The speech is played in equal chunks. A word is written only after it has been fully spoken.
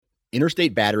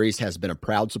Interstate Batteries has been a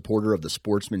proud supporter of the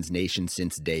Sportsman's Nation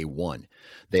since day one.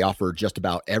 They offer just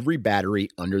about every battery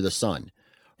under the sun,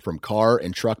 from car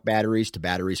and truck batteries to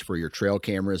batteries for your trail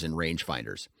cameras and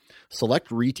rangefinders.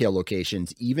 Select retail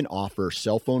locations even offer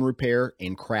cell phone repair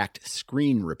and cracked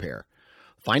screen repair.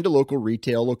 Find a local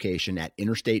retail location at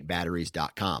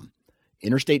interstatebatteries.com.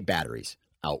 Interstate Batteries,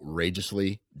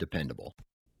 outrageously dependable.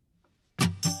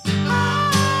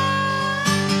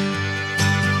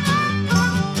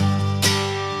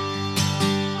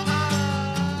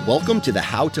 Welcome to the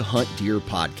How to Hunt Deer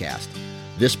podcast.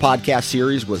 This podcast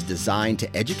series was designed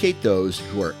to educate those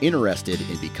who are interested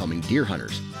in becoming deer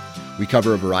hunters. We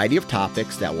cover a variety of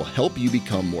topics that will help you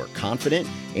become more confident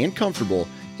and comfortable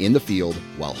in the field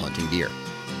while hunting deer.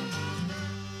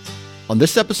 On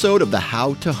this episode of the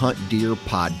How to Hunt Deer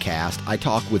podcast, I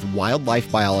talk with wildlife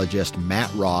biologist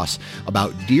Matt Ross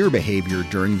about deer behavior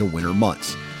during the winter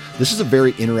months. This is a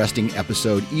very interesting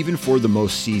episode even for the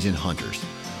most seasoned hunters.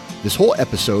 This whole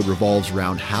episode revolves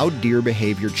around how deer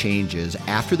behavior changes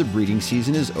after the breeding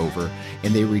season is over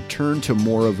and they return to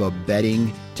more of a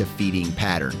bedding to feeding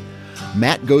pattern.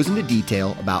 Matt goes into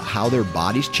detail about how their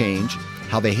bodies change,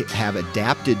 how they have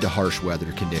adapted to harsh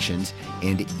weather conditions,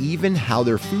 and even how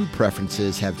their food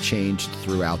preferences have changed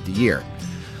throughout the year.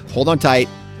 Hold on tight.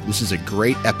 This is a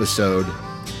great episode.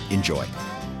 Enjoy.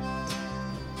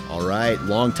 All right.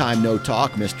 Long time no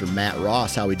talk, Mr. Matt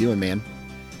Ross. How we doing, man?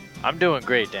 I'm doing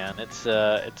great, Dan. It's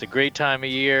a great time of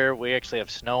year. We actually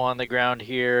have snow on the ground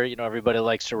here. You know, everybody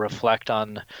likes to reflect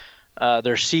on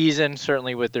their season,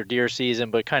 certainly with their deer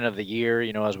season, but kind of the year,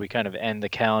 you know, as we kind of end the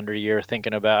calendar year,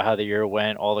 thinking about how the year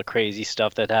went, all the crazy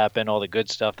stuff that happened, all the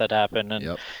good stuff that happened.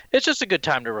 And It's just a good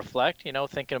time to reflect, you know,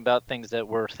 thinking about things that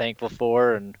we're thankful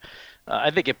for. And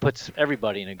I think it puts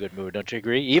everybody in a good mood. Don't you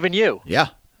agree? Even you. Yeah.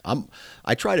 I'll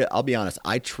be honest,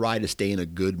 I try to stay in a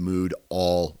good mood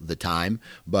all the time,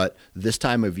 but this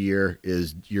time of year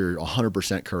you're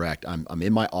 100% correct. I'm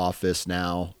in my office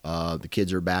now. The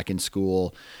kids are back in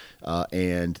school,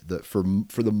 and for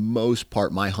the most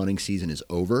part, my hunting season is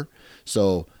over.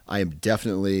 So I am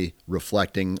definitely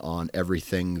reflecting on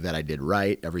everything that I did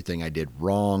right, everything I did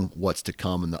wrong, what's to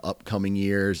come in the upcoming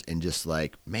years, and just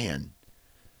like, man,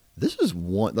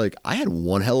 I had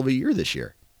one hell of a year this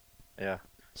year. Yeah.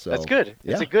 So that's good.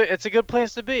 Yeah. It's a good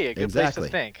place to be. A good place to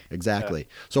think. Exactly.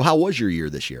 Yeah. So how was your year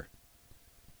this year?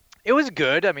 It was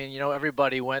good. I mean, you know,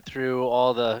 everybody went through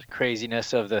all the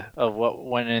craziness of what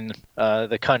went in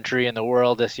the country and the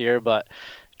world this year, but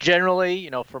generally, you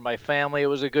know, for my family, it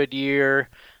was a good year.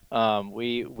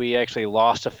 We actually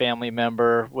lost a family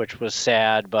member, which was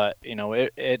sad, but you know,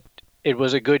 it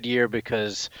was a good year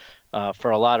because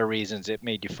for a lot of reasons, it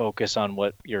made you focus on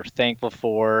what you're thankful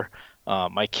for.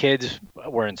 My kids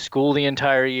were in school the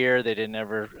entire year. They didn't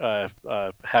ever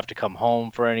have to come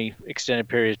home for any extended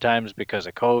period of times because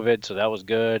of COVID, so that was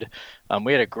good.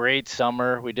 We had a great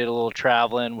summer. We did a little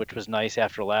traveling, which was nice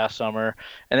after last summer.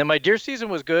 And then my deer season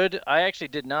was good. I actually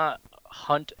did not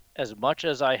hunt as much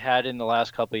as I had in the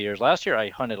last couple of years. Last year I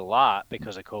hunted a lot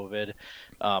because of COVID.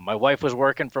 My wife was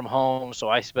working from home, so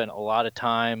I spent a lot of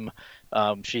time.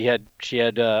 She had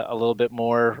a little bit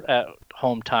more at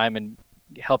home time and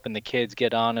helping the kids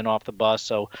get on and off the bus.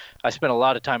 So I spent a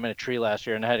lot of time in a tree last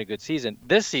year and I had a good season.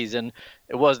 This season,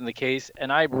 it wasn't the case.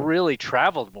 And I really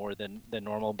traveled more than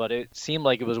normal, but it seemed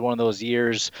like it was one of those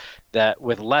years that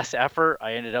with less effort,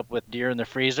 I ended up with deer in the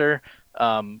freezer.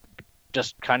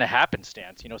 Just kind of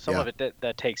happenstance, you know, some of it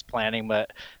that takes planning,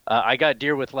 but I got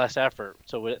deer with less effort.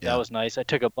 So that was nice. I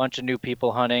took a bunch of new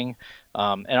people hunting,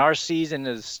 and our season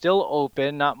is still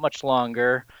open, not much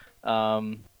longer.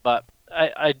 But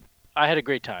I had a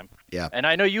great time. Yeah. And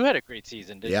I know you had a great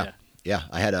season, didn't you? Yeah.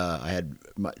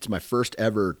 It's my first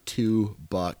ever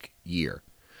 2-buck year.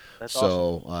 That's awesome.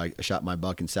 So I shot my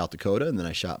buck in South Dakota, and then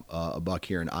I shot a buck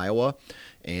here in Iowa,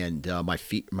 and my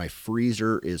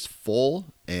freezer is full,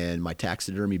 and my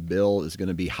taxidermy bill is going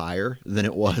to be higher than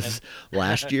it was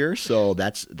last year. So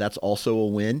that's also a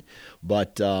win.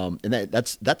 But and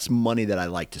that's money that I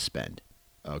like to spend.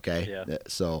 Okay. Yeah.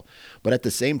 So, but at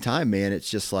the same time, man, it's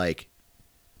just like,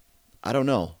 I don't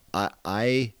know.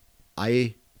 I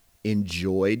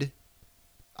enjoyed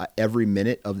every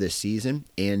minute of this season,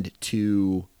 and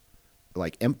to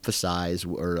like emphasize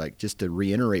or like just to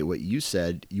reiterate what you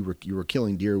said, you were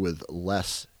killing deer with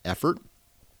less effort.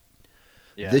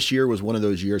 Yeah. This year was one of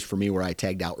those years for me where I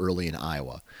tagged out early in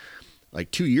Iowa. Like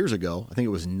 2 years ago, I think it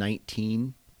was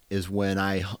 19, is when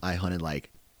I hunted like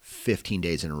 15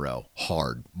 days in a row,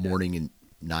 hard, morning and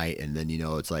night, and then, you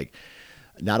know, it's like,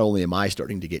 not only am I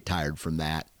starting to get tired from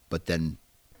that, but then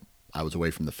I was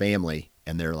away from the family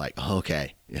and they're like, oh,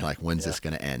 okay, you're like, when's this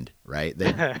going to end? Right.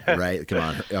 Right. Come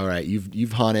on. All right.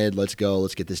 You've hunted. Let's go.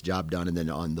 Let's get this job done. And then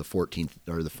on the 14th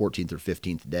or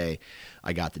 15th day,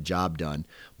 I got the job done.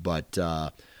 But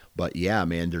yeah,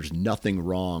 man, there's nothing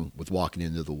wrong with walking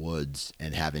into the woods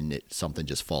and having something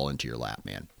just fall into your lap,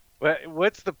 man.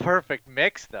 What's the perfect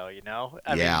mix, though?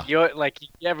 I Yeah.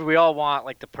 mean, we all want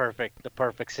like the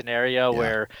perfect scenario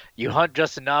where you hunt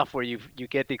just enough where you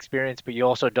get the experience, but you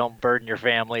also don't burden your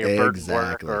family or burden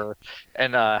work.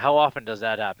 And how often does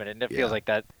that happen? And it feels like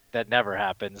that never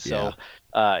happens. So,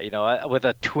 with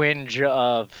a twinge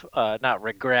of not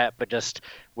regret, but just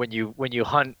when you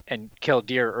hunt and kill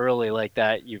deer early like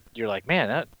that, you're like,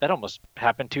 man, that almost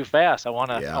happened too fast. I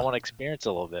wanna experience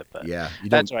a little bit, but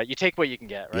that's right. You take what you can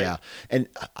get, right? Yeah, and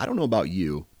I don't know about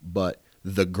you, but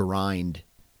the grind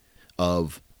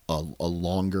of a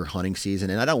longer hunting season,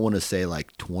 and I don't want to say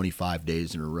like 25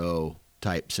 days in a row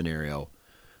type scenario.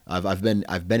 I've been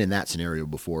in that scenario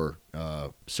before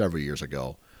several years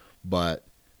ago, but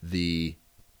the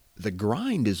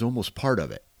grind is almost part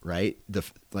of it, right?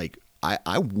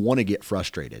 I want to get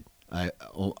frustrated. I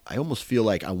almost feel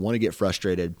like I want to get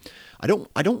frustrated. I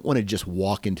don't want to just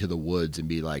walk into the woods and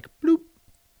be like, bloop.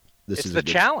 It's the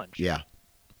challenge. Yeah.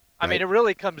 I mean, it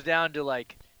really comes down to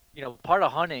like, part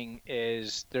of hunting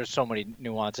is there's so many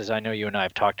nuances. I know you and I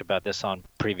have talked about this on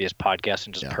previous podcasts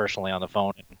and just personally on the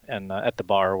phone and at the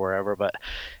bar or wherever. But,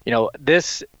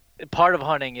 this part of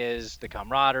hunting is the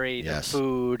camaraderie, the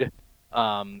food,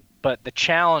 but the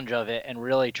challenge of it, and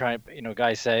really trying,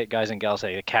 guys and gals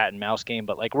say the cat and mouse game,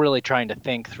 but like really trying to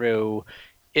think through,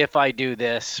 if I do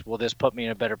this, will this put me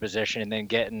in a better position? And then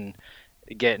getting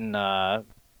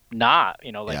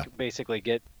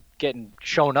basically getting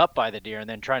shown up by the deer, and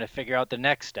then trying to figure out the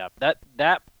next step.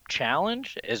 That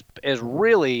challenge is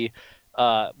really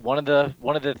one of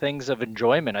the things of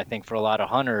enjoyment, I think, for a lot of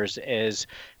hunters, is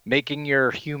making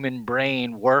your human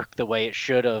brain work the way it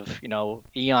should have,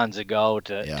 eons ago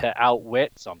to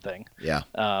outwit something. Yeah.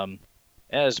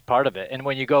 As part of it. And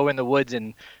when you go in the woods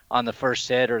and on the first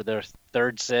sit or the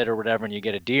third sit or whatever, and you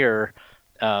get a deer,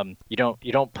 you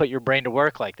don't put your brain to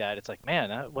work like that. It's like, man,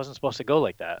 that wasn't supposed to go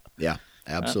like that. Yeah,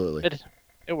 absolutely.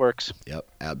 It works. Yep,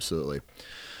 absolutely.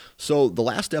 So the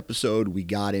last episode, we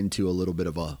got into a little bit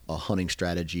of a hunting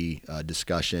strategy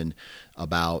discussion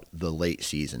about the late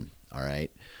season, all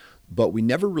right? But we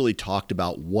never really talked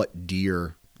about what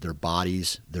deer, their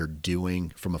bodies, they're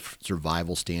doing from a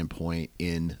survival standpoint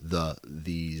in the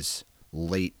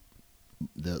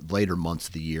later months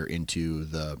of the year into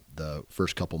the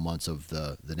first couple months of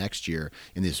the next year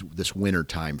in this winter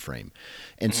time frame.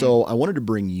 And so I wanted to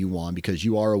bring you on because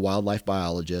you are a wildlife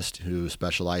biologist who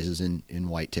specializes in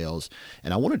whitetails,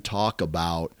 and I want to talk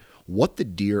about what the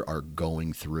deer are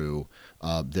going through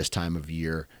this time of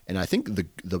year. And I think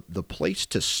the place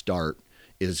to start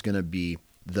is going to be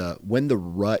when the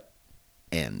rut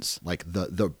ends, like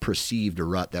the perceived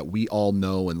rut that we all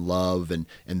know and love, and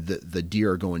the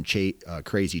deer are going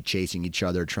crazy chasing each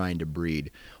other, trying to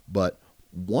breed. But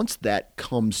once that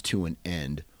comes to an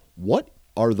end, what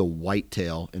are the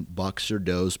whitetail, and bucks or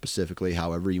does specifically,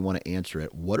 however you want to answer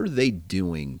it, what are they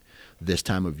doing this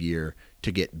time of year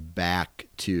to get back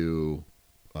to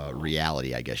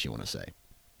reality, I guess you want to say?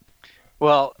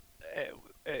 Well,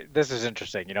 this is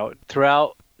interesting.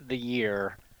 Throughout the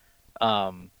year,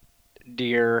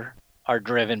 deer are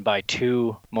driven by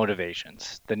two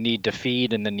motivations: the need to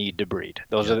feed and the need to breed.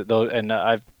 Those are those, and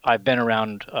I've been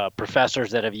around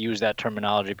professors that have used that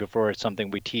terminology before. It's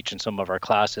something we teach in some of our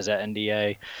classes at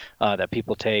NDA that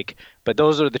people take. But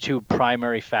those are the two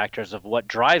primary factors of what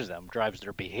drives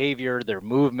their behavior, their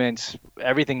movements,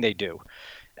 everything they do.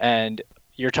 And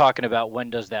you're talking about, when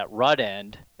does that rut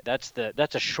end? That's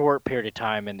a short period of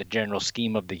time in the general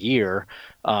scheme of the year.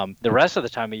 The rest of the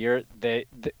time of year,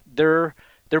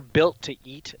 they're built to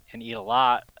eat and eat a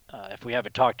lot. If we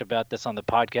haven't talked about this on the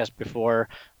podcast before,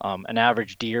 an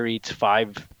average deer eats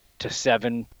 5 to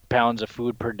 7 pounds of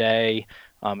food per day.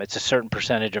 It's a certain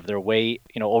percentage of their weight,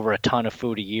 over a ton of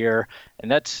food a year,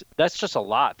 and that's just a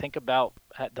lot. Think about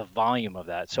the volume of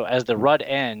that. So as the rut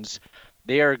ends,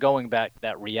 they are going back.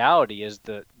 That reality is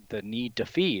the need to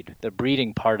feed. The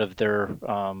breeding part of their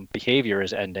behavior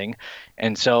is ending,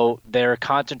 and so they're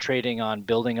concentrating on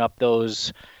building up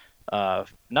those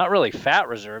not really fat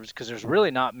reserves, because there's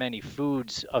really not many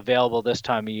foods available this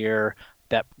time of year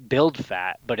that build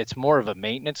fat, but it's more of a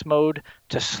maintenance mode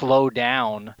to slow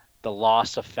down the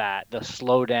loss of fat, to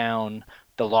slow down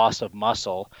the loss of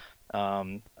muscle.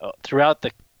 Throughout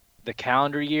the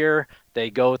calendar year, they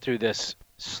go through this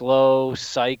slow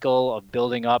cycle of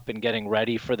building up and getting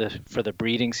ready for the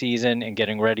breeding season and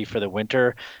getting ready for the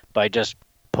winter by just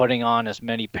putting on as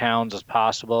many pounds as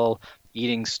possible,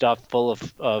 eating stuff full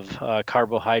of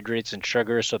carbohydrates and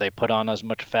sugar, so they put on as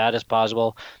much fat as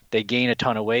possible. They gain a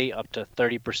ton of weight, up to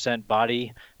 30%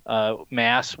 body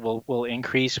mass will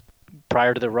increase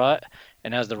prior to the rut,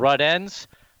 and as the rut ends,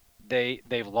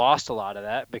 they've lost a lot of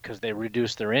that because they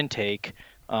reduced their intake.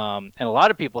 And a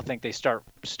lot of people think they start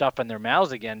stuffing their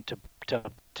mouths again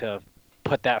to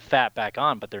put that fat back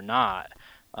on, but they're not.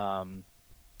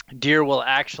 Deer will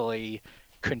actually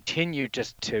continue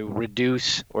just to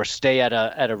reduce or stay at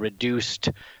a reduced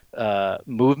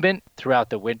movement throughout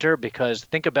the winter, because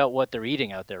think about what they're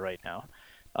eating out there right now.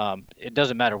 It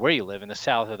doesn't matter where you live, in the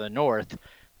south or the north.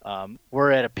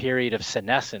 We're at a period of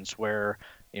senescence where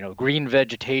green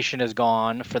vegetation is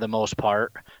gone for the most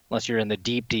part, unless you're in the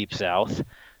deep south.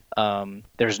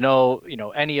 There's no,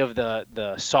 any of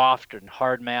the soft and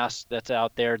hard mass that's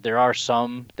out there. There are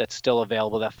some that's still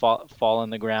available that fall in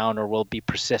the ground or will be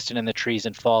persistent in the trees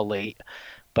and fall late.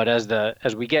 But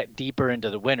as we get deeper into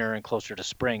the winter and closer to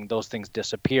spring, those things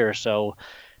disappear. So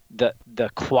the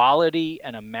quality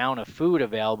and amount of food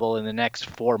available in the next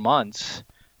 4 months,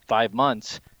 5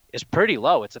 months is pretty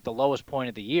low. It's at the lowest point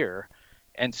of the year.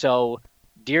 And so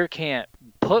deer can't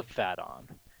put fat on.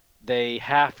 They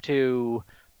have to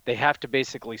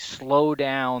basically slow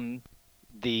down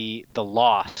the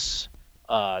loss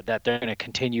that they're going to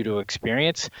continue to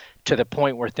experience to the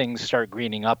point where things start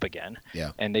greening up again.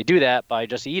 Yeah. And they do that by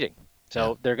just eating.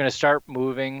 So they're going to start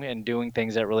moving and doing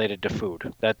things that related to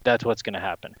food. That's what's going to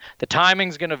happen. The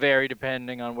timing's going to vary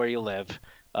depending on where you live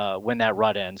when that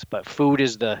rut ends, but food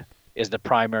is the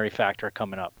primary factor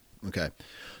coming up. Okay.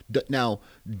 Now,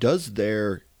 does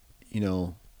there,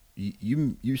 you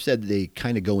said they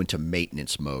kind of go into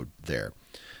maintenance mode there.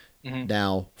 Mm-hmm.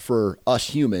 Now, for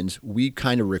us humans, we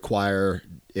kind of require,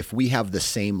 if we have the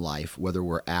same life, whether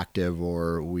we're active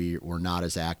or we're not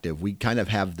as active, we kind of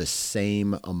have the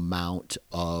same amount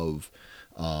of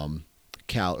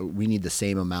we need the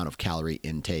same amount of calorie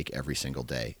intake every single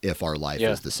day if our life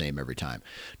is the same every time.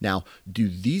 Now, do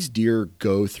these deer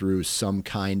go through some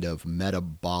kind of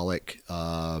metabolic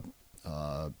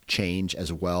change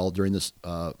as well during this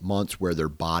months where their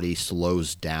body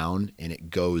slows down and it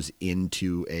goes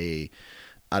into I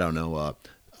don't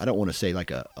want to say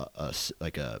like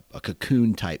a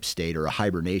cocoon type state or a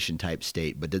hibernation type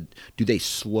state, but do they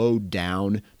slow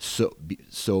down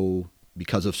so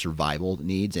because of survival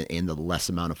needs and the less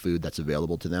amount of food that's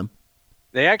available to them?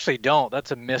 They actually don't.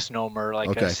 That's a misnomer,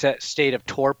 a set state of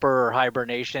torpor or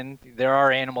hibernation. There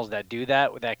are animals that do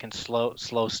that can slow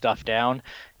stuff down.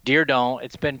 Deer don't.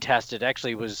 It's been tested.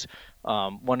 Actually, it was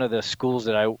one of the schools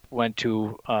that I went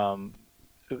to.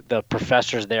 The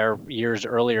professors there years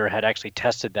earlier had actually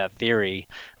tested that theory.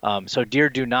 So deer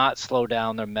do not slow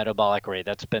down their metabolic rate.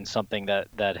 That's been something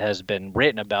that has been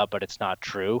written about, but it's not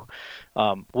true.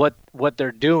 What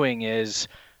they're doing is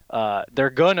they're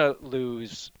going to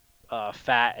lose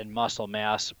fat and muscle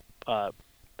mass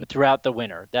throughout the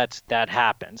winter. That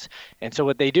happens. And so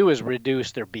what they do is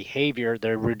reduce their behavior,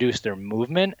 they reduce their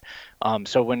movement.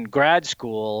 So when grad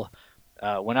school,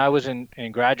 when I was in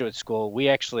graduate school, we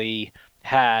actually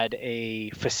had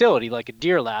a facility like a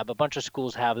deer lab. A bunch of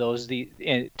schools have those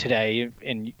today.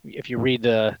 And if you read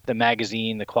the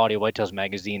magazine, the Quality of Whitetails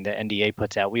magazine that NDA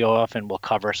puts out, we often will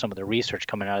cover some of the research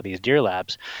coming out of these deer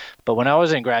labs. But when I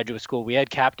was in graduate school, we had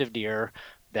captive deer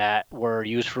that were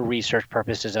used for research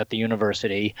purposes at the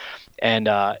university. And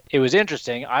it was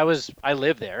interesting. I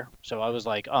lived there, so I was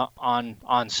like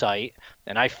on site,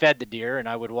 and I fed the deer, and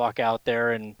I would walk out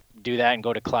there and do that and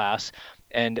go to class.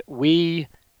 And we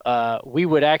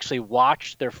would actually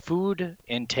watch their food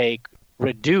intake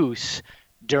reduce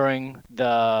during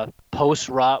the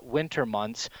post-rut winter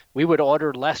months. We would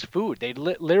order less food. They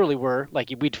literally were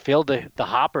like, we'd fill the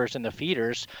hoppers and the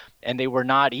feeders, and they were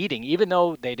not eating. Even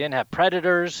though they didn't have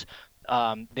predators,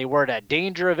 they weren't at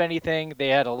danger of anything. They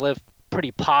had to live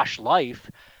pretty posh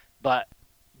life, but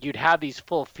you'd have these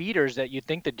full feeders that you'd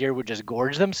think the deer would just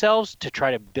gorge themselves to try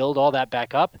to build all that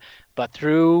back up. But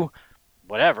through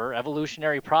whatever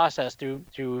evolutionary process,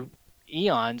 through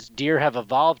eons, deer have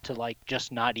evolved to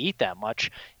just not eat that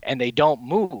much, and they don't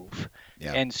move.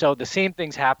 Yeah. And so the same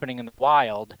thing's happening in the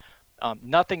wild.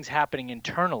 Nothing's happening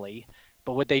internally,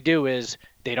 but what they do is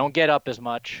they don't get up as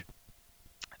much.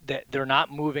 They're not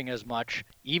moving as much.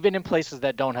 Even in places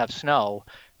that don't have snow,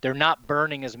 they're not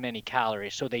burning as many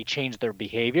calories, so they change their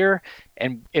behavior.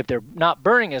 And if they're not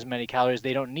burning as many calories,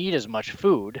 they don't need as much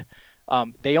food.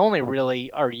 They only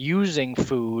really are using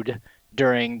food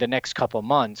during the next couple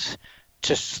months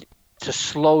to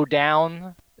slow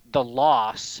down the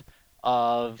loss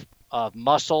of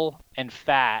muscle and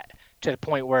fat to the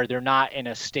point where they're not in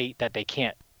a state that they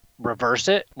can't reverse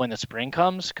it when the spring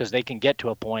comes, because they can get to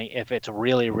a point if it's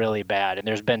really, really bad. And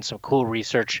there's been some cool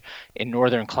research in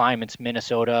northern climates,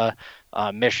 Minnesota,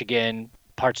 Michigan,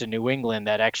 parts of New England,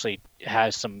 that actually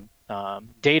has some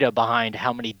data behind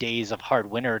how many days of hard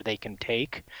winter they can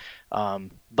take.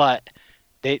 But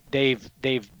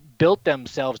they've built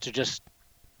themselves to just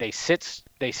they sit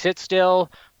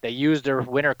still. They use their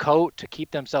winter coat to keep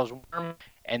themselves warm,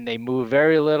 and they move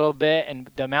very little bit. And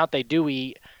the amount they do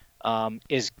eat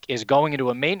is going into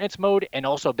a maintenance mode, and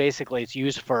also basically it's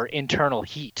used for internal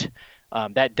heat.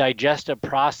 That digestive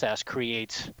process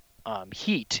creates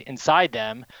heat inside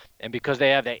them, and because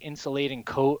they have that insulating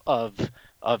coat of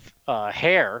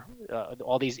hair,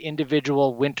 all these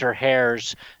individual winter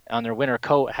hairs on their winter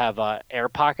coat have air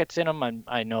pockets in them.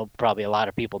 I know probably a lot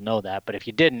of people know that, but if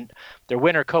you didn't, their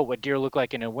winter coat, what deer look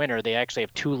like in the winter, they actually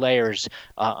have two layers,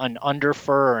 an under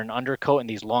fur or an undercoat, and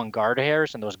these long guard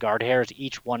hairs. And those guard hairs,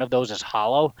 each one of those is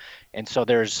hollow, and so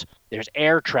there's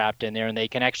air trapped in there, and they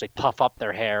can actually puff up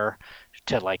their hair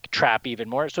to like trap even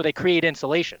more. So they create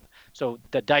insulation. So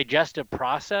the digestive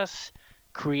process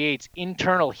creates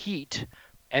internal heat,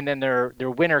 and then their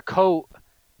winter coat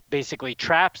basically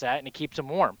traps that, and it keeps them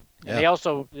warm. Yeah. And they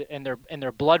also, and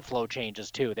their blood flow changes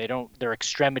too. Their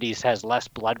extremities has less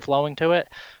blood flowing to it.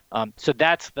 So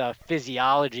that's the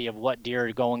physiology of what deer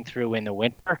are going through in the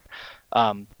winter.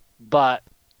 But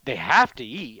they have to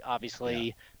eat, obviously.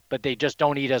 Yeah. But they just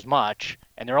don't eat as much,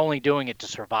 and they're only doing it to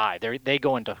survive. They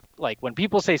go into, like, when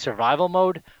people say survival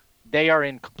mode, they are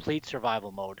in complete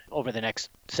survival mode over the next,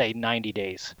 say, 90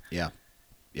 days.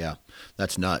 Yeah,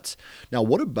 that's nuts. Now,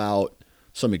 what about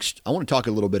I want to talk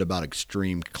a little bit about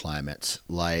extreme climates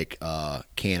like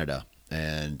Canada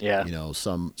and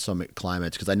some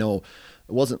climates, because I know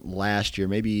it wasn't last year,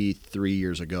 maybe 3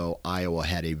 years ago, Iowa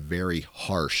had a very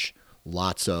harsh,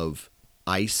 lots of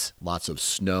ice, lots of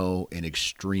snow, and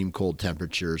extreme cold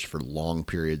temperatures for long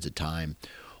periods of time.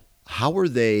 How are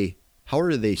they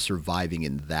surviving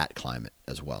in that climate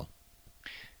as well?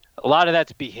 A lot of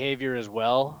that's behavior as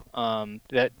well.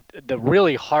 That the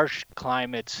really harsh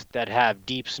climates that have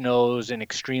deep snows and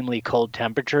extremely cold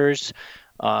temperatures,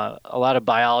 a lot of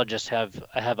biologists have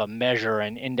a measure,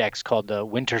 an index called the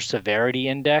Winter Severity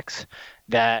Index,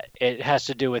 that it has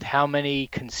to do with how many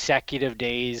consecutive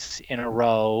days in a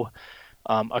row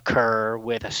occur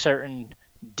with a certain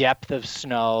depth of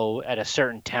snow at a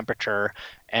certain temperature.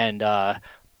 And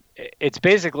it's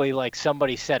basically like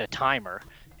somebody set a timer,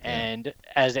 and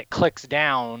as it clicks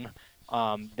down,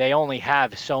 they only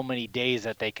have so many days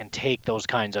that they can take those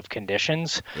kinds of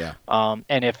conditions. And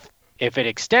if it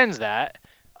extends that,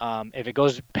 if it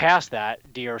goes past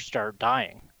that, deer start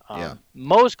dying.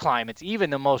 Most climates, even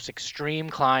the most extreme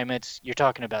climates, you're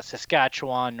talking about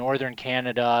Saskatchewan, northern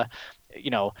Canada,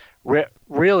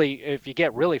 really, if you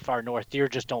get really far north, deer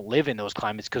just don't live in those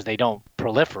climates because they don't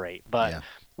proliferate. But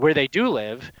where they do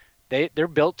live, they're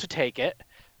built to take it.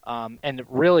 And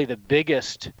really, the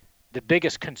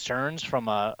biggest concerns from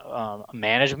a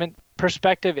management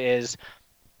perspective is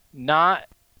not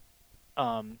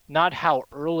how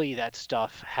early that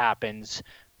stuff happens,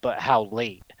 but how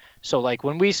late. So, like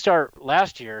when we start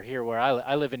last year here, where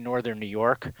I live in northern New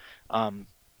York,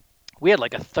 we had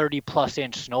like a 30+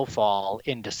 inch snowfall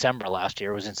in December last year.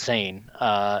 It was insane.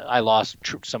 I lost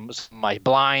some of my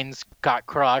blinds, got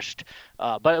crushed.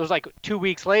 But it was like 2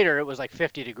 weeks later, it was like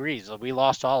 50 degrees. We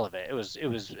lost all of it. It was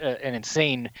an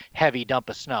insane heavy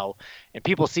dump of snow. And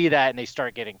people see that and they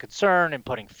start getting concerned and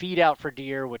putting feed out for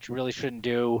deer, which really shouldn't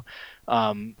do.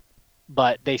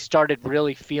 But they started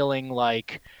really feeling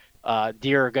like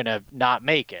deer are going to not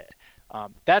make it.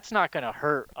 That's not going to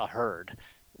hurt a herd.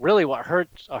 Really, what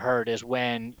hurts a herd is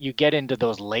when you get into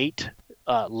those late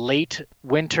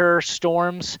winter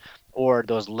storms, or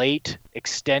those late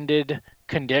extended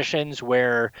conditions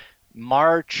where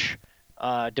March,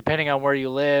 depending on where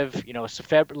you live,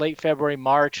 late February,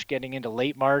 March, getting into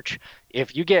late March,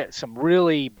 if you get some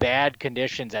really bad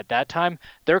conditions at that time,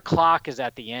 their clock is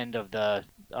at the end of the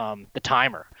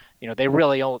timer.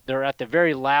 They're at the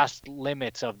very last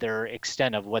limits of their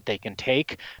extent of what they can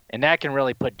take, and that can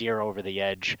really put deer over the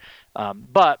edge.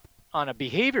 But on a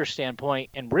behavior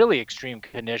standpoint, in really extreme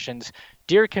conditions,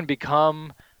 deer can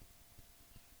become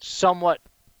somewhat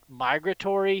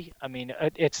migratory. I mean,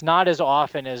 it's not as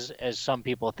often as some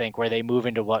people think, where they move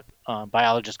into what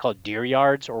biologists call deer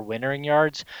yards or wintering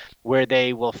yards, where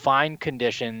they will find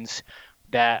conditions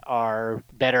that are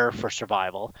better for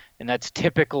survival. And that's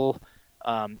typical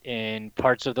in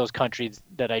parts of those countries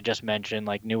that I just mentioned,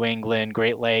 like New England,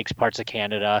 Great Lakes, parts of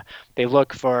Canada. They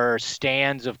look for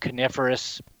stands of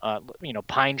coniferous,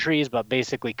 pine trees, but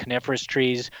basically coniferous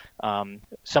trees.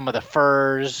 Some of the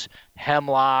firs,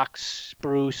 hemlocks,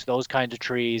 spruce, those kinds of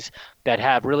trees that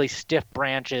have really stiff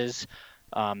branches,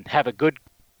 have a good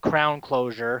crown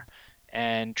closure,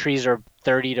 and trees are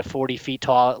 30 to 40 feet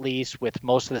tall at least, with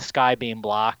most of the sky being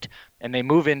blocked. And they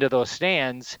move into those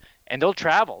stands and they'll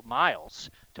travel miles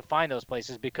to find those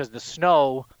places because the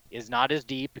snow is not as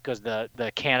deep because the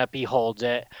canopy holds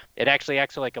it. It actually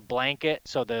acts like a blanket,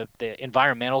 so the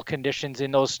environmental conditions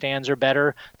in those stands are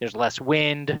better. There's less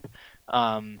wind.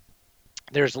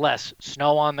 There's less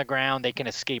snow on the ground. They can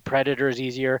escape predators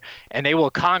easier, and they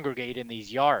will congregate in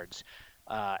these yards.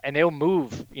 And they'll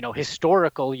move.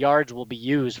 Historical yards will be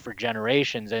used for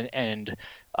generations, and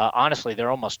honestly,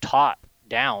 they're almost taught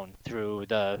down through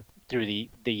the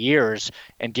years,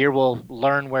 and deer will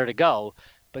learn where to go.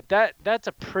 But that's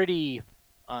a pretty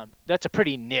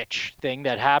niche thing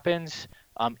that happens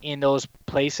in those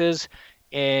places.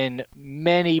 In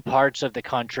many parts of the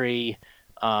country,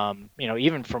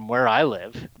 even from where I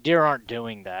live, deer aren't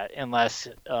doing that unless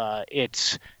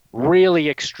it's really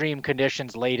extreme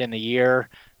conditions late in the year.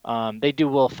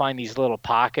 Will find these little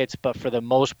pockets, but for the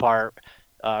most part,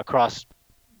 across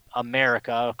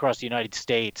America, across the United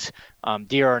States,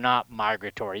 deer are not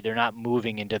migratory. They're not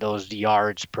moving into those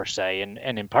yards per se.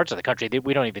 And in parts of the country,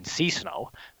 we don't even see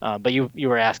snow. But you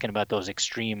were asking about those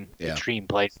extreme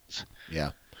places.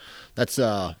 Yeah. That's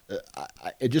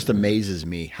it just amazes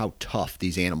me how tough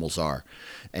these animals are.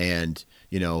 And,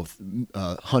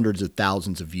 hundreds of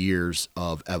thousands of years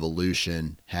of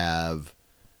evolution have,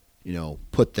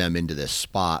 put them into this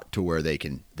spot to where they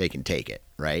can take it.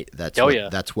 Right.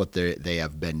 That's what they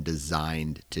have been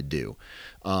designed to do.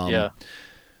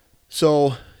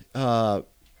 So,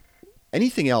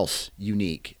 anything else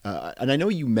unique? And I know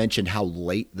you mentioned how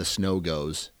late the snow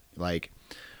goes. Like,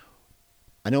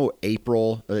 I know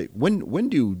April. When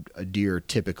do a deer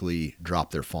typically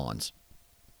drop their fawns?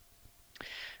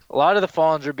 A lot of the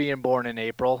fawns are being born in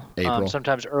April.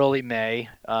 Sometimes early May.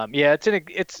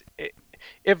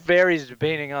 It varies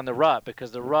depending on the rut,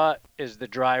 because the rut is the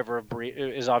driver of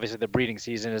is obviously the breeding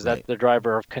season. That's the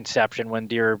driver of conception when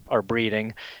deer are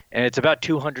breeding, and it's about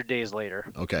 200 days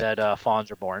later that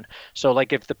fawns are born. So,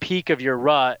 like, if the peak of your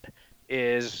rut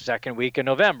is second week of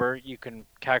November, you can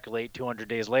calculate 200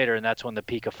 days later, and that's when the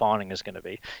peak of fawning is going to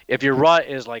be. If your rut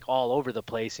is like all over the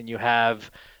place and you have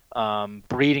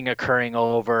breeding occurring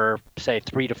over, say,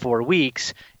 3 to 4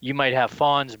 weeks, you might have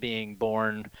fawns being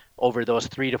born over those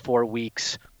 3 to 4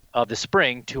 weeks of the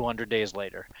spring 200 days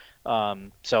later.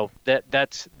 So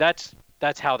that's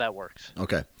how that works.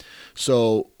 Okay.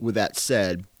 So with that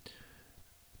said,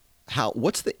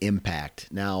 what's the impact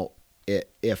now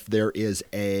if there is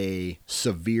a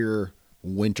severe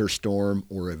winter storm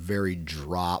or a big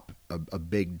drop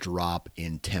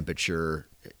in temperature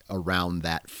around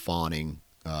that fawning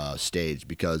stage?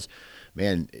 Because,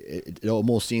 man, it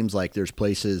almost seems like there's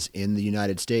places in the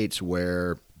United States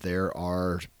where there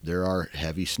are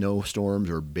heavy snowstorms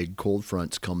or big cold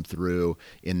fronts come through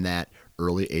in that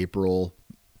early April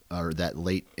or that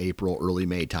late April, early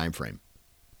May timeframe.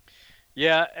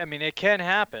 Yeah, I mean, it can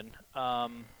happen.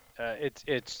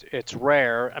 It's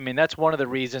rare. I mean, that's one of the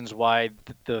reasons why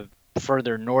the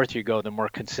further north you go, the more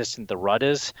consistent the rut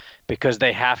is, because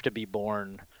they have to be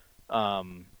born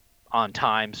on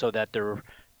time so that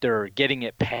they're getting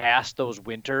it past those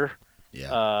winter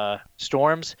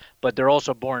storms, but they're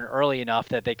also born early enough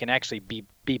that they can actually be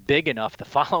big enough the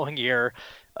following year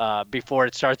before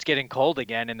it starts getting cold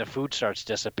again and the food starts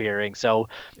disappearing. So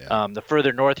the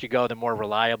further north you go, the more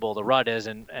reliable the rut is.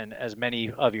 And as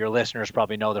many of your listeners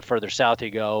probably know, the further south you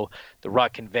go, the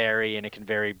rut can vary, and it can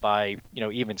vary by,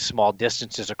 even small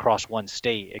distances across one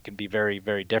state. It can be very,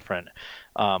 very different.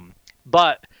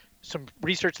 But some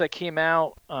research that came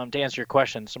out, to answer your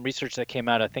question, some research that came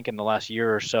out, I think, in the last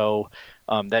year or so,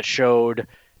 that showed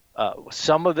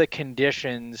some of the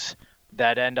conditions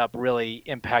that end up really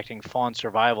impacting fawn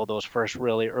survival those first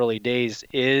really early days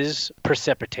is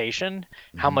precipitation,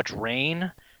 how much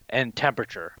rain, and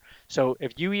temperature. So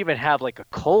if you even have like a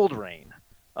cold rain,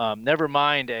 never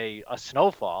mind a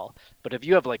snowfall, but if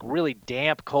you have like really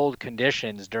damp, cold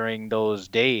conditions during those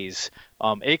days,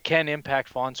 it can impact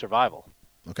fawn survival.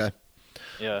 Okay.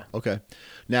 Yeah. Okay.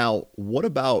 Now, what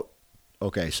about,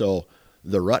 so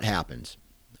the rut happens.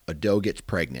 A doe gets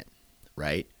pregnant,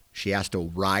 right? She has to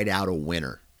ride out a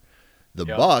winter. The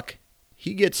buck,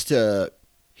 he's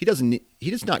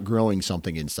not growing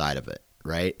something inside of it,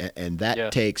 right? And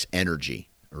that takes energy,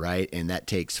 right? And that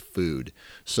takes food.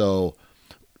 So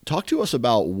talk to us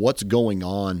about what's going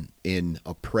on in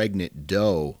a pregnant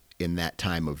doe in that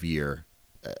time of year.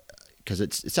 Because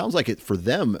it sounds like it for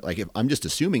them, like if I'm just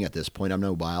assuming at this point, I'm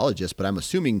no biologist, but I'm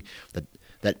assuming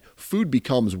that food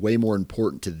becomes way more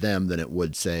important to them than it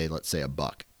would say, let's say, a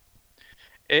buck.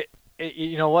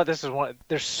 You know what? This is one.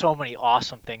 There's so many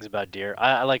awesome things about deer.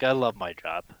 I love my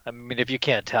job. I mean, if you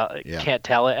can't tell, Yeah. can't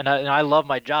tell it, and I love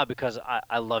my job because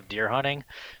I love deer hunting.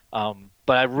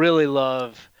 But I really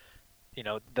love,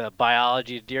 the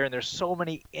biology of deer, and there's so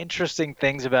many interesting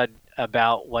things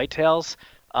about whitetails.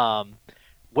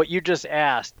 What you just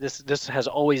asked, this has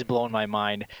always blown my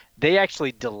mind. They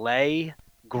actually delay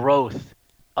growth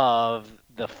of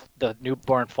the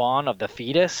newborn fawn, of the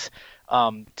fetus,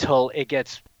 till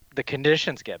the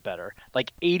conditions get better.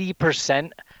 Like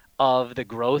 80% of the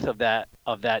growth of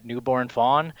that newborn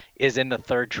fawn is in the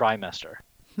third trimester.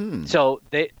 So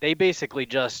they basically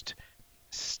just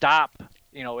stop,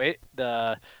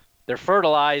 their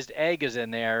fertilized egg is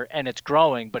in there and it's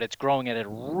growing, but it's growing at a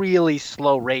really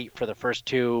slow rate for the first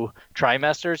 2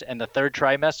 trimesters. And the third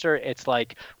trimester, it's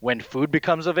like when food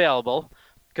becomes available.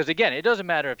 Because again, it doesn't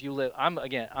matter if you live. I'm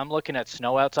looking at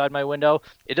snow outside my window.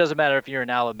 It doesn't matter if you're in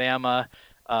Alabama,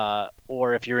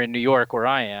 or if you're in New York, where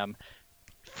I am.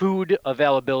 Food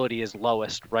availability is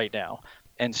lowest right now,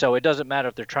 and so it doesn't matter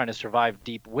if they're trying to survive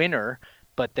deep winter,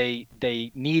 but they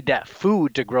need that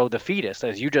food to grow the fetus.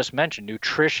 As you just mentioned,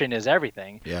 nutrition is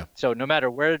everything. Yeah. So no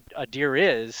matter where a deer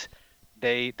is,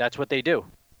 that's what they do.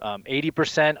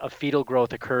 80% of fetal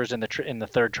growth occurs in the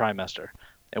third trimester,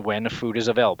 and when the food is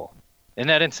available. Isn't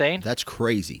that insane? That's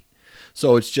crazy.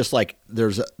 So it's just like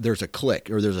there's a click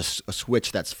or there's a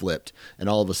switch that's flipped, and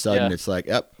all of a sudden it's like,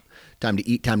 yep, time to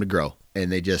eat, time to grow,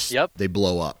 and they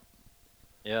blow up.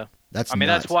 Yeah. That's nuts.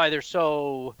 That's why they're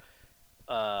so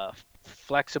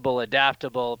flexible,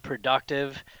 adaptable,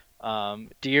 productive.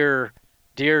 Deer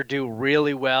do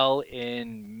really well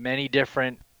in many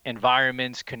different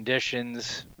environments,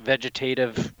 conditions,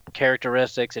 vegetative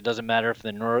characteristics. It doesn't matter if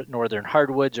the northern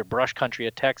hardwoods or brush country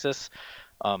of Texas.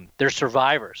 They're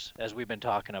survivors, as we've been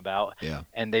talking about. Yeah.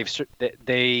 And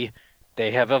they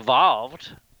have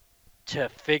evolved to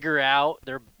figure out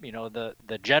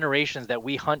the generations that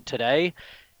we hunt today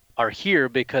are here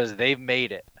because they've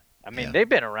made it. I mean, they've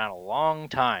been around a long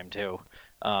time too.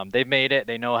 They've made it.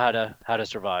 They know how to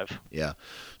survive. Yeah.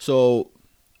 So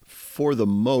for the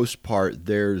most part,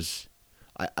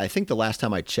 I think the last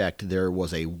time I checked, there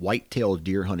was a whitetail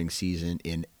deer hunting season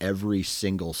in every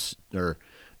single, or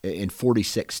in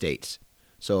 46 states.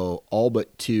 So all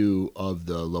but 2 of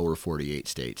the lower 48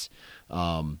 states.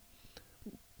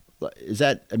 Is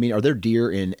that, I mean, are there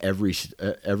deer in every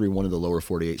one of the lower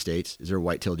 48 states? Is there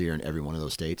whitetail deer in every one of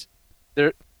those states?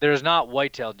 There's not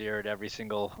whitetail deer at every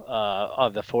single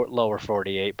of the lower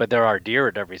 48, but there are deer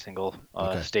at every single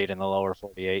state in the lower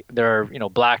 48. There are,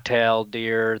 black-tailed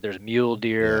deer. There's mule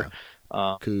deer.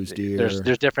 Coos deer.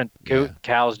 There's different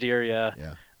cows deer.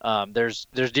 Yeah. There's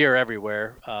deer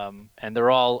everywhere, and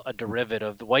they're all a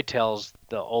derivative. The whitetail's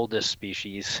the oldest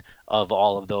species of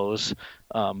all of those,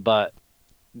 but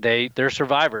they're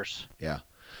survivors.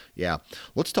 Yeah.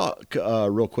 Let's talk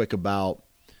real quick about.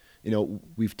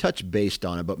 We've touched based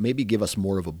on it, but maybe give us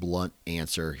more of a blunt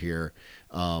answer here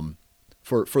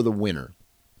for the winter,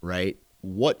 right?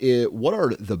 What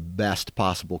are the best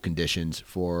possible conditions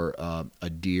for a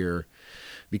deer?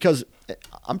 Because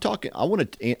I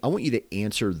want you to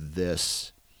answer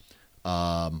this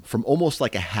from almost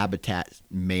like a habitat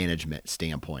management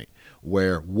standpoint,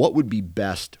 where what would be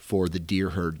best for the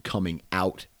deer herd coming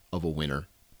out of a winter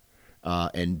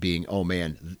and being, oh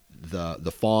man,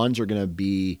 the fawns are going to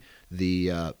be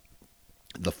the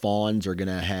fawns are going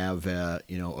to have a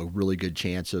really good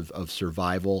chance of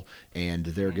survival, and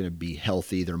they're going to be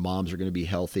healthy. Their moms are going to be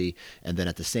healthy, and then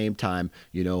at the same time,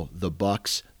 the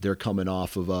bucks, they're coming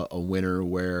off of a winter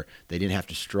where they didn't have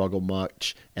to struggle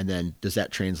much. And then does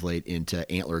that translate into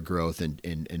antler growth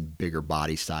and bigger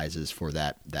body sizes for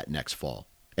that next fall?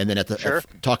 And then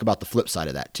talk about the flip side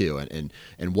of that too,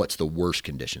 and what's the worst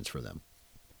conditions for them.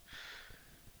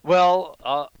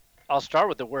 Well, I'll start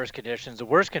with the worst conditions. The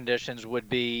worst conditions would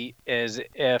be as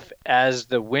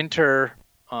the winter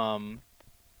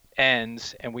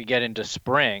ends and we get into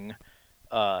spring,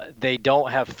 they don't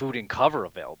have food and cover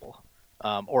available,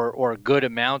 or good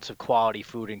amounts of quality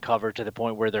food and cover to the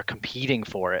point where they're competing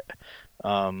for it.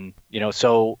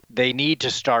 So they need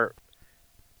to start.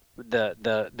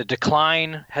 The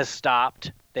decline has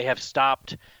stopped. They have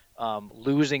stopped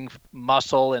losing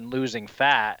muscle and losing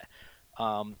fat.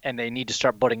 And they need to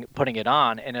start putting it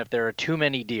on. And if there are too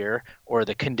many deer, or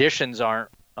the conditions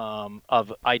aren't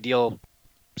of ideal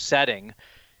setting,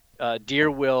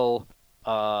 deer will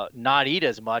not eat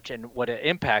as much, and what it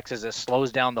impacts is it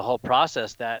slows down the whole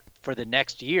process. That for the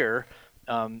next year,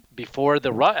 before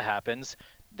the rut happens,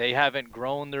 they haven't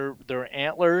grown their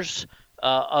antlers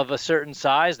of a certain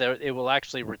size. That it will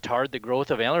actually retard the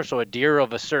growth of antlers. So a deer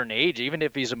of a certain age, even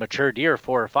if he's a mature deer,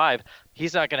 4 or 5,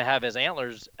 he's not going to have his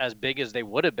antlers as big as they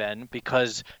would have been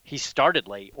because he started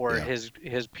late, or Yeah.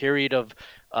 his period of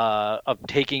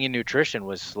taking in nutrition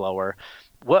was slower.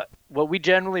 What we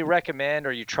generally recommend,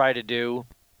 or you try to do,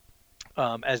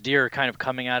 as deer are kind of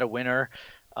coming out of winter,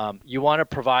 you want to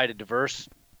provide a diverse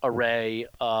array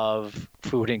of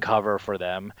food and cover for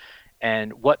them,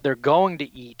 and what they're going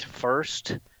to eat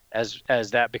first, as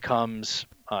that becomes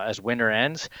as winter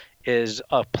ends, is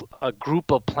a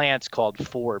group of plants called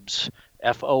forbs,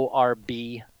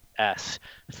 Forbs.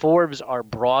 Forbs are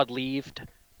broad-leaved,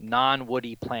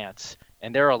 non-woody plants,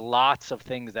 and there are lots of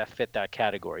things that fit that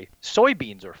category.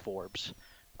 Soybeans are forbs.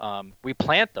 We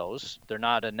plant those. They're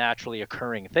not a naturally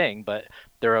occurring thing, but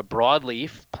they're a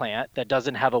broadleaf plant that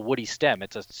doesn't have a woody stem.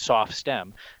 It's a soft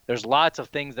stem. There's lots of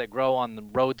things that grow on the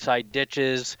roadside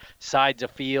ditches, sides of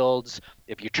fields.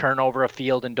 If you turn over a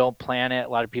field and don't plant it, a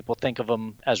lot of people think of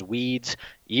them as weeds.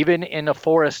 Even in a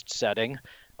forest setting,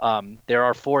 there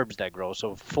are forbs that grow.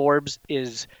 So forbs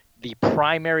is the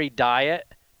primary diet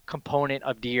component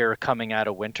of deer coming out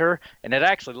of winter, and it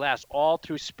actually lasts all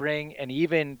through spring and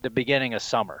even the beginning of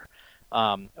summer.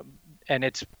 And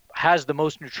it's has the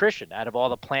most nutrition out of all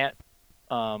the plant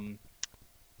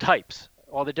types,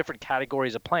 all the different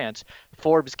categories of plants.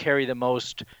 Forbs carry the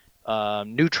most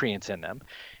nutrients in them.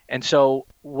 And so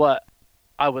what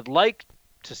I would like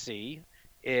to see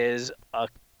is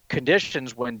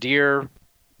conditions when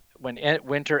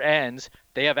winter ends,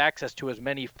 they have access to as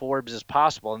many forbs as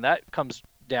possible, and that comes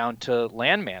down to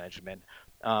land management.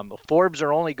 Forbs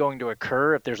are only going to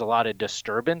occur if there's a lot of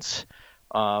disturbance,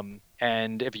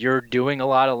 and if you're doing a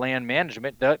lot of land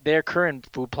management, they occur in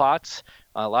food plots.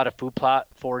 A lot of food plot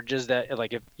forages that,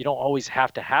 like, if you don't always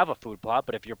have to have a food plot,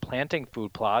 but if you're planting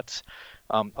food plots,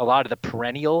 a lot of the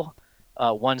perennial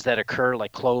ones that occur,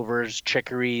 like clovers,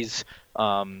 chicories,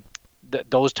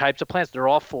 those types of plants, they're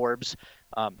all forbs.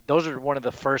 Those are one of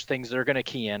the first things they're going to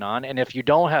key in on. And if you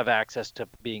don't have access to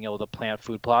being able to plant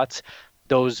food plots,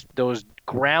 those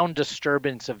ground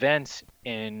disturbance events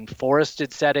in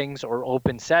forested settings or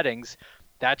open settings,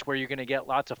 that's where you're going to get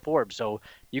lots of forbs. So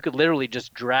you could literally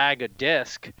just drag a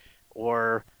disc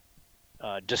or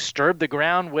disturb the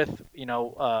ground with,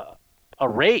 a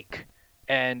rake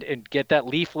and get that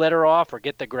leaf litter off or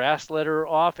get the grass litter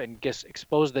off and just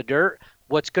expose the dirt.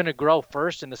 What's going to grow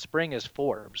first in the spring is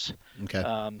forbs. Okay.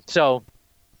 So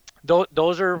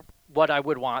those are what I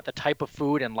would want, the type of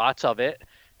food and lots of it.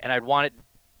 And I'd want it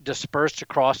dispersed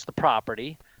across the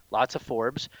property, lots of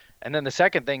forbs. And then the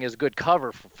second thing is good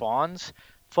cover for fawns.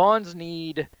 Fawns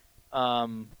need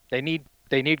they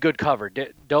need good cover.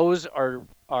 Those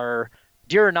are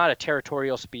deer are not a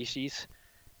territorial species.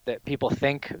 That people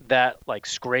think that, like,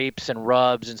 scrapes and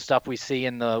rubs and stuff we see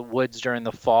in the woods during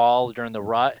the fall, during the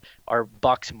rut, are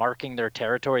bucks marking their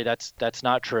territory. That's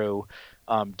not true.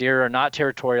 Deer are not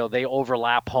territorial. They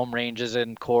overlap home ranges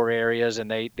and core areas, and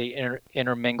they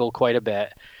intermingle quite a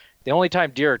bit. The only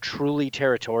time deer are truly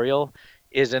territorial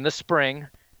is in the spring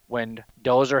when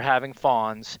does are having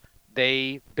fawns.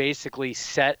 They basically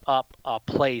set up a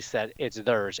place that it's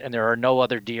theirs, and there are no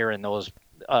other deer in those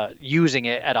using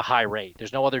it at a high rate.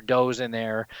 There's no other does in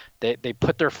there. They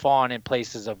put their fawn in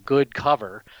places of good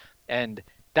cover, and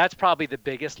that's probably the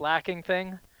biggest lacking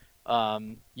thing.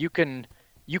 You can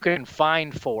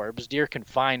find forbs, deer can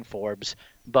find forbs,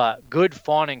 but good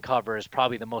fawning cover is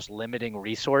probably the most limiting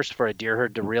resource for a deer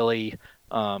herd to really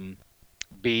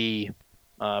be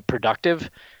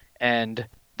productive, and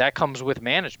that comes with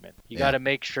management. You got to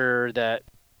make sure that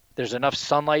there's enough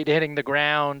sunlight hitting the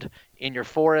ground in your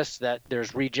forest, that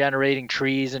there's regenerating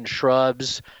trees and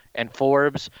shrubs and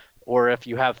forbs, or if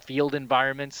you have field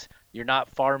environments, you're not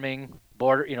farming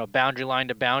boundary line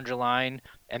to boundary line,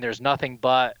 and there's nothing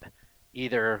but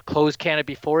either closed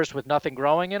canopy forest with nothing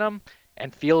growing in them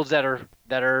and fields that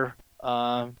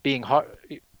are being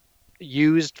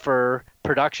used for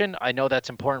production. I know that's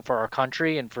important for our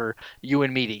country and for you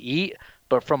and me to eat,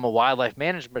 but from a wildlife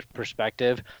management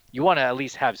perspective, you want to at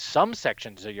least have some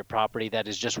sections of your property that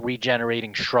is just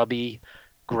regenerating shrubby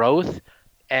growth.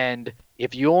 And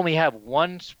if you only have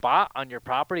one spot on your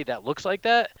property that looks like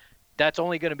that, that's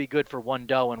only going to be good for one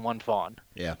doe and one fawn.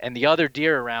 Yeah. And the other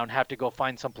deer around have to go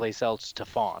find someplace else to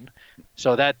fawn.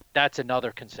 So that's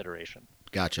another consideration.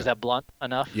 Gotcha. Is that blunt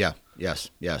enough? Yeah.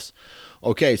 Yes.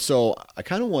 Okay. So I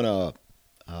kind of want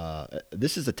to,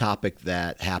 this is a topic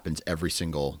that happens every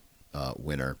single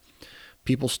winter.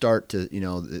 people start to,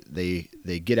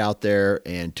 they get out there,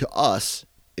 and to us,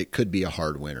 it could be a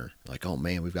hard winter. Like, oh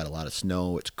man, we've got a lot of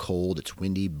snow. It's cold. It's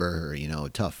windy.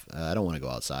 Tough. I don't want to go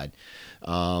outside.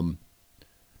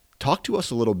 Talk to us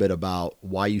a little bit about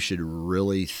why you should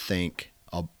really think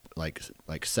of like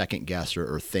second guess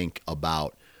or think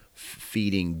about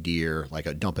feeding deer, like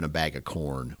dumping a bag of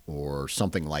corn or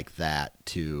something like that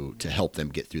to help them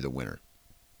get through the winter.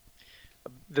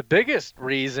 The biggest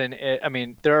reason,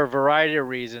 there are a variety of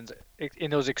reasons. In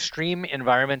those extreme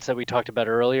environments that we talked about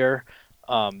earlier,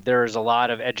 there's a lot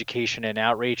of education and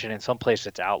outreach, and in some places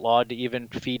it's outlawed to even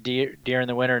feed deer in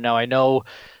the winter. Now, I know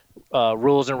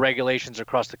rules and regulations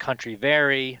across the country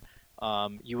vary.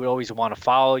 You would always want to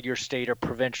follow your state or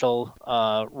provincial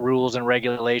rules and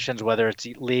regulations, whether it's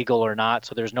legal or not.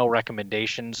 So there's no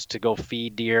recommendations to go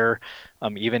feed deer,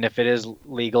 even if it is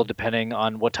legal, depending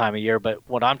on what time of year. But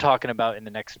what I'm talking about in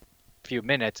the next few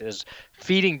minutes is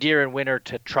feeding deer in winter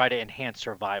to try to enhance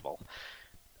survival.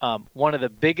 One of the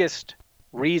biggest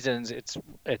reasons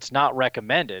it's not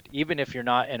recommended, even if you're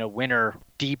not in a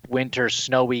deep winter,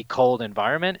 snowy, cold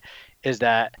environment, is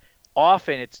that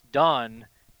often it's done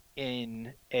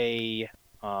in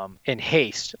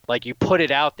haste. Like, you put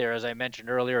it out there, as I mentioned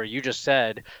earlier, you just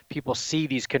said, people see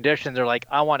these conditions, they're like,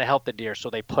 I want to help the deer, so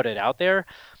they put it out there.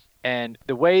 And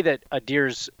the way that a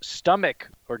deer's stomach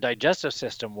or digestive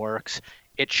system works,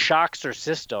 it shocks their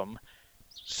system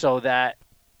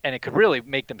and it could really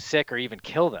make them sick or even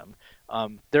kill them.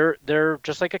 They're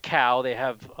just like a cow. They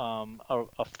have a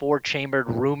 4-chambered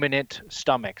ruminant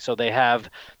stomach. So they have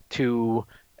to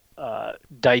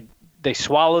they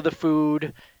swallow the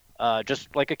food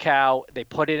just like a cow. They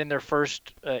put it in the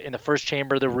first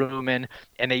chamber, the rumen,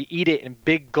 and they eat it in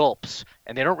big gulps.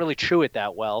 And they don't really chew it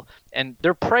that well. And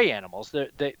they're prey animals.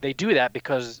 They do that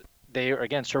because they are,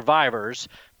 again, survivors.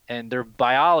 And their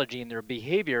biology and their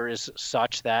behavior is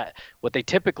such that what they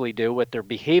typically do with their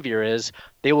behavior is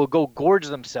they will go gorge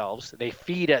themselves. They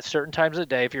feed at certain times of the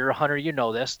day. If you're a hunter, you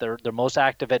know this. They're most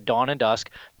active at dawn and dusk.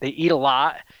 They eat a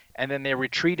lot, and then they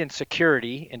retreat into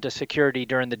security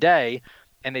during the day,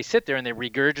 and they sit there and they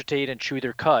regurgitate and chew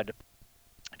their cud,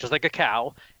 just like a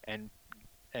cow, and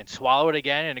swallow it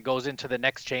again, and it goes into the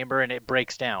next chamber and it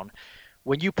breaks down.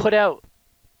 When you put out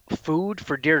food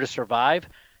for deer to survive,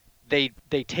 they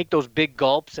take those big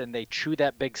gulps and they chew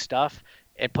that big stuff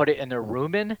and put it in their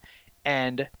rumen,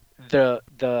 and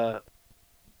the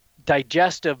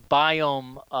digestive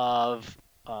biome of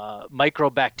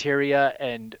microbacteria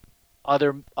and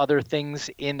other things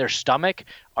in their stomach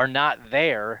are not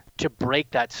there to break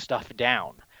that stuff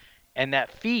down. And that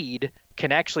feed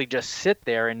can actually just sit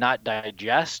there and not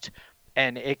digest,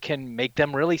 and it can make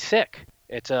them really sick.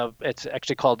 It's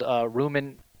actually called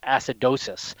rumen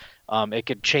acidosis. It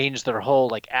could change their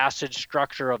whole acid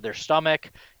structure of their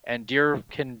stomach, and deer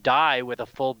can die with a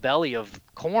full belly of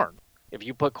corn if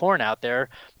you put corn out there.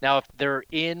 Now, if they're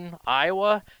in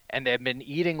Iowa and they've been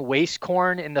eating waste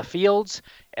corn in the fields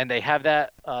and they have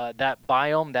that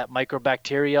biome, that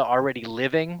microbacteria already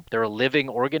living, they're a living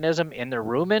organism in their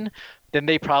rumen, then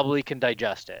they probably can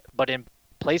digest it. But in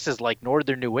places like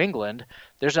northern New England,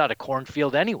 there's not a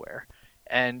cornfield anywhere.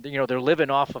 And, they're living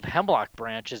off of hemlock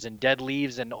branches and dead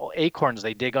leaves and acorns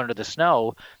they dig under the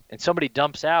snow. And somebody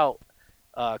dumps out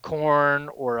corn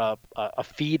or a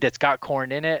feed that's got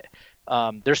corn in it.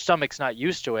 Their stomach's not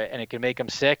used to it, and it can make them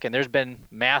sick. And there's been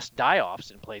mass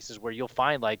die-offs in places where you'll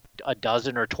find like a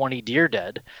dozen or 20 deer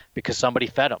dead because somebody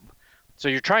fed them. So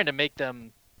you're trying to make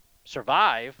them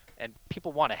survive, and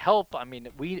people want to help. I mean,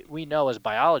 we know as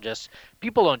biologists,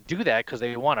 people don't do that because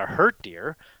they want to hurt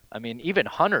deer. I mean, even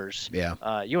hunters,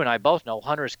 you and I both know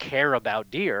hunters care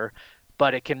about deer,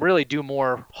 but it can really do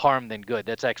more harm than good.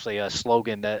 That's actually a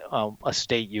slogan that a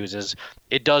state uses.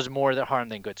 It does more harm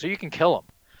than good. So you can kill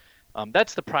them.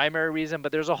 That's the primary reason,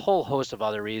 but there's a whole host of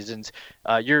other reasons.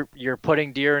 You're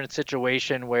putting deer in a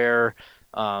situation where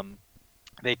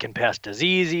they can pass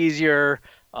disease easier.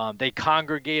 They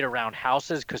congregate around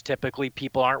houses because typically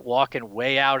people aren't walking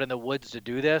way out in the woods to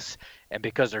do this. And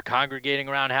because they're congregating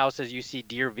around houses, you see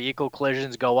deer vehicle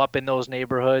collisions go up in those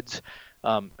neighborhoods.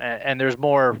 And there's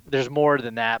more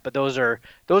than that, but those are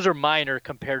minor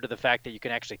compared to the fact that you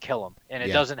can actually kill them. And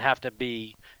it doesn't have to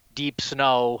be deep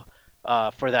snow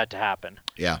for that to happen.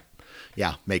 Yeah.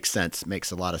 Makes sense.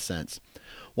 Makes a lot of sense.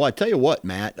 Well, I tell you what,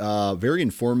 Matt, very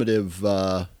informative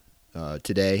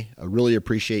today. I really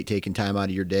appreciate taking time out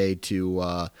of your day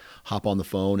to hop on the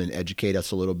phone and educate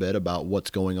us a little bit about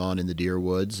what's going on in the deer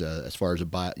woods as far as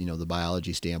the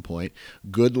biology standpoint.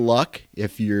 Good luck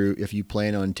if you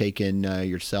plan on taking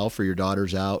yourself or your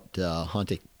daughters out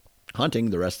hunting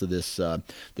the rest of this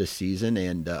season.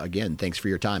 And again, thanks for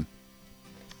your time.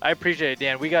 I appreciate it,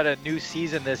 Dan. We got a new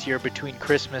season this year between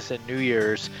Christmas and New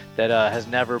Year's that has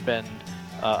never been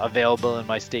available in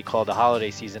my state called the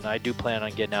holiday season. I do plan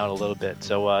on getting out a little bit.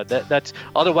 So that's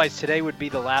otherwise today would be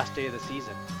the last day of the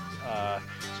season.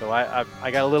 So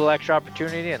I got a little extra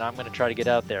opportunity, and I'm going to try to get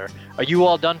out there. Are you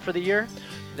all done for the year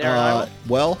there in Iowa?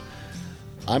 Well,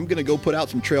 I'm going to go put out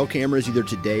some trail cameras either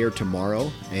today or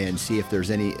tomorrow and see if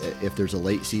there's a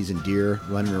late season deer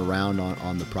running around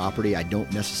on the property. I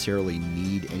don't necessarily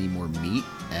need any more meat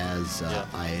as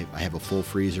I have a full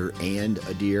freezer and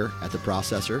a deer at the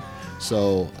processor,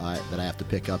 so that I have to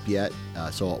pick up yet.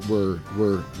 So we're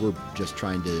just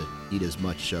trying to eat as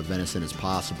much venison as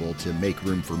possible to make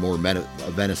room for more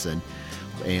venison.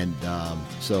 And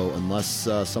so unless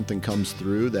something comes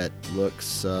through that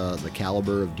looks the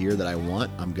caliber of deer that I want,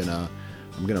 I'm gonna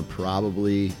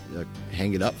probably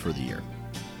hang it up for the year.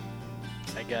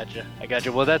 I gotcha.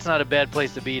 Well, that's not a bad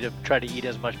place to be to try to eat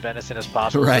as much venison as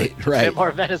possible. Right. Get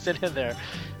more venison in there.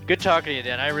 Good talking to you,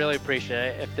 Dan. I really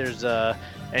appreciate it. If there's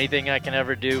anything I can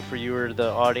ever do for you or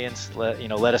the audience,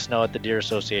 let us know at the Deer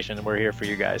Association. We're here for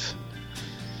you guys.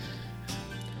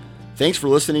 Thanks for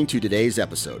listening to today's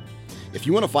episode. If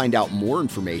you want to find out more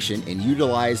information and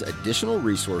utilize additional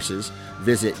resources,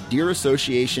 visit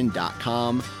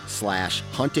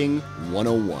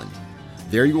deerassociation.com/hunting101.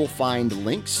 There you will find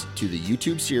links to the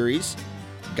YouTube series,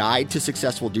 Guide to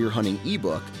Successful Deer Hunting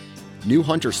ebook, new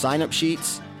hunter sign-up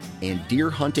sheets, and Deer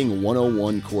Hunting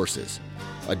 101 courses.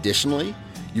 Additionally,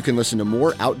 you can listen to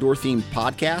more outdoor-themed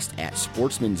podcasts at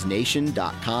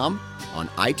sportsmansnation.com, on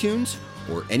iTunes,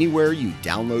 or anywhere you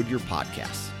download your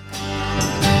podcasts.